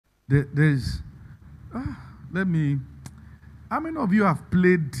there's, let me, how many of you have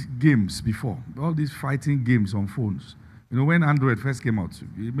played games before? All these fighting games on phones. You know, when Android first came out,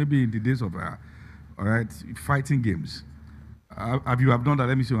 maybe in the days of, all right, fighting games. Have you done that?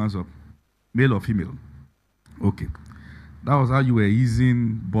 Let me see your hands up. Male or female? Okay. That was how you were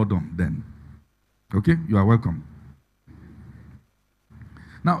easing boredom then. Okay? You are welcome.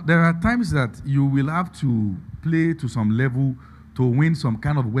 Now, there are times that you will have to play to some level to win some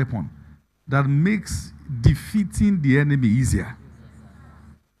kind of weapon that makes defeating the enemy easier.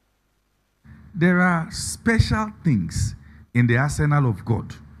 There are special things in the arsenal of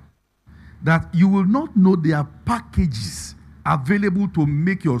God that you will not know there are packages available to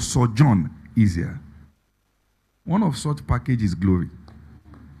make your sojourn easier. One of such packages is glory.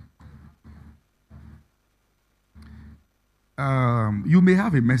 You may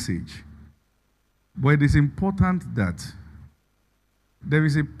have a message, but it is important that there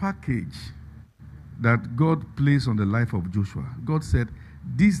is a package that God placed on the life of Joshua. God said,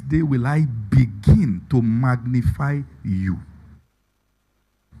 "This day will I begin to magnify you."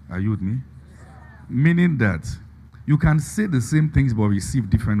 Are you with me? Meaning that you can say the same things but receive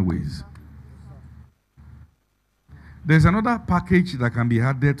different ways. There's another package that can be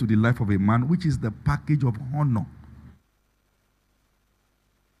added to the life of a man, which is the package of honor.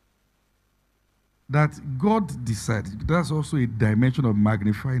 That God decided, that's also a dimension of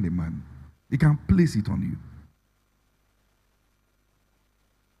magnifying a man. He can place it on you.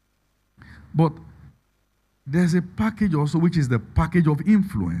 But there's a package also, which is the package of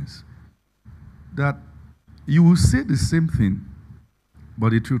influence. That you will say the same thing,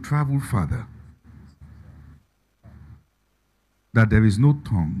 but it will travel further. That there is no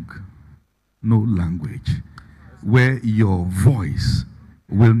tongue, no language, where your voice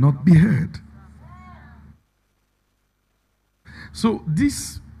will not be heard. So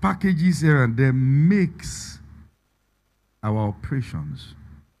these packages here and there makes our operations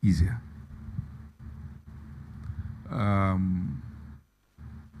easier. Are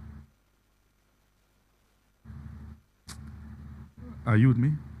you with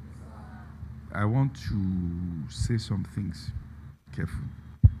me? I want to say some things. Careful.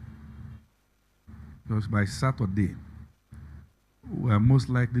 Because by Saturday, we are most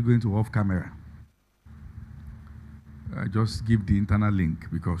likely going to off camera. I just give the internal link,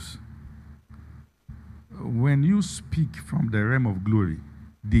 because when you speak from the realm of glory,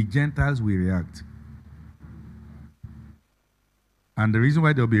 the Gentiles will react. And the reason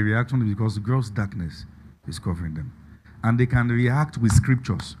why there will be a reaction is because gross darkness is covering them. And they can react with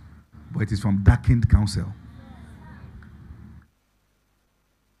scriptures, but it is from darkened counsel.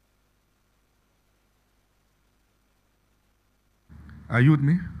 Are you with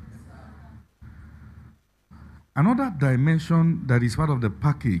me? Another dimension that is part of the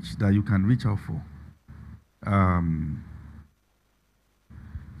package that you can reach out for.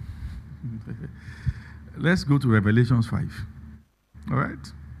 Let's go to Revelations 5. All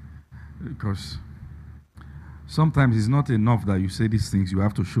right? Because sometimes it's not enough that you say these things, you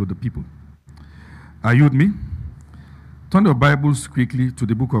have to show the people. Are you with me? Turn your Bibles quickly to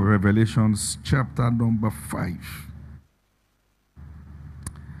the book of Revelations, chapter number 5.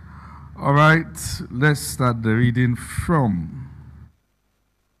 All right, let's start the reading from.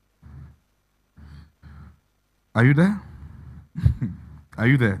 Are you there? Are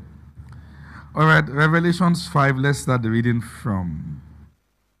you there? All right, Revelations 5, let's start the reading from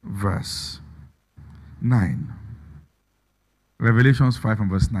verse 9. Revelations 5 and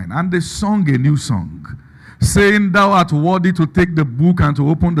verse 9. And they sung a new song, saying, "Thou art worthy to take the book and to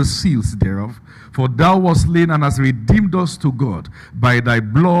open the seals thereof. For thou wast slain and hast redeemed us to God by thy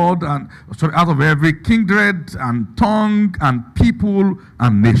blood, and out of every kindred and tongue and people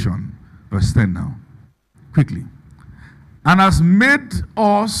and nation." Verse 10 now. Quickly. "And hast made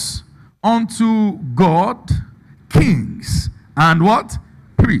us unto God kings and what?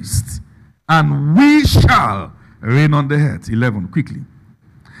 Priests. And we shall reign on the earth." 11. Quickly.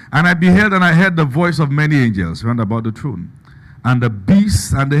 "And I beheld and I heard the voice of many angels round about the throne, and the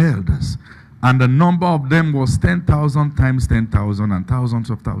beasts and the elders. And the number of them was 10,000 times 10,000 and thousands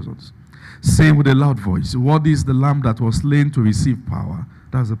of thousands, saying with a loud voice, "What is the Lamb that was slain to receive power?"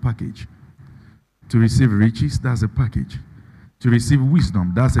 That's a package. To receive riches, that's a package. To receive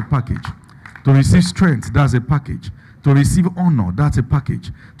wisdom, that's a package. To receive strength, that's a package. To receive honor, that's a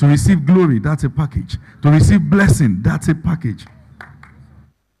package. To receive glory, that's a package. To receive blessing, that's a package.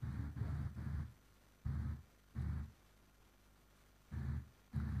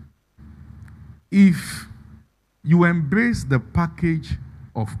 If you embrace the package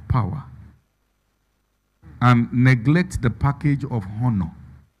of power and neglect the package of honor,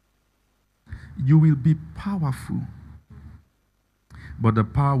 You will be powerful, but the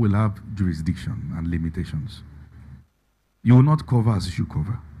power will have jurisdiction and limitations. You will not cover as you should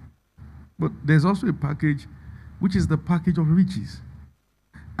cover. But there's also a package, which is the package of riches.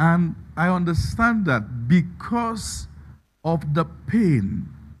 And I understand that because of the pain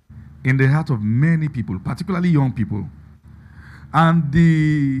in the heart of many people, particularly young people, and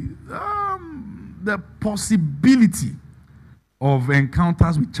the possibility of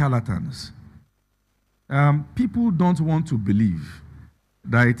encounters with charlatans, people don't want to believe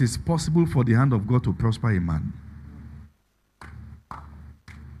that it is possible for the hand of God to prosper a man.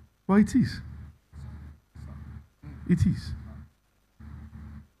 But it is. It is.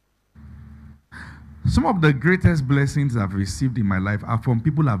 Some of the greatest blessings I've received in my life are from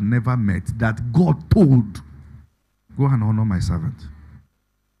people I've never met that God told, go and honor my servant.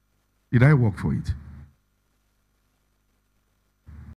 Did I work for it?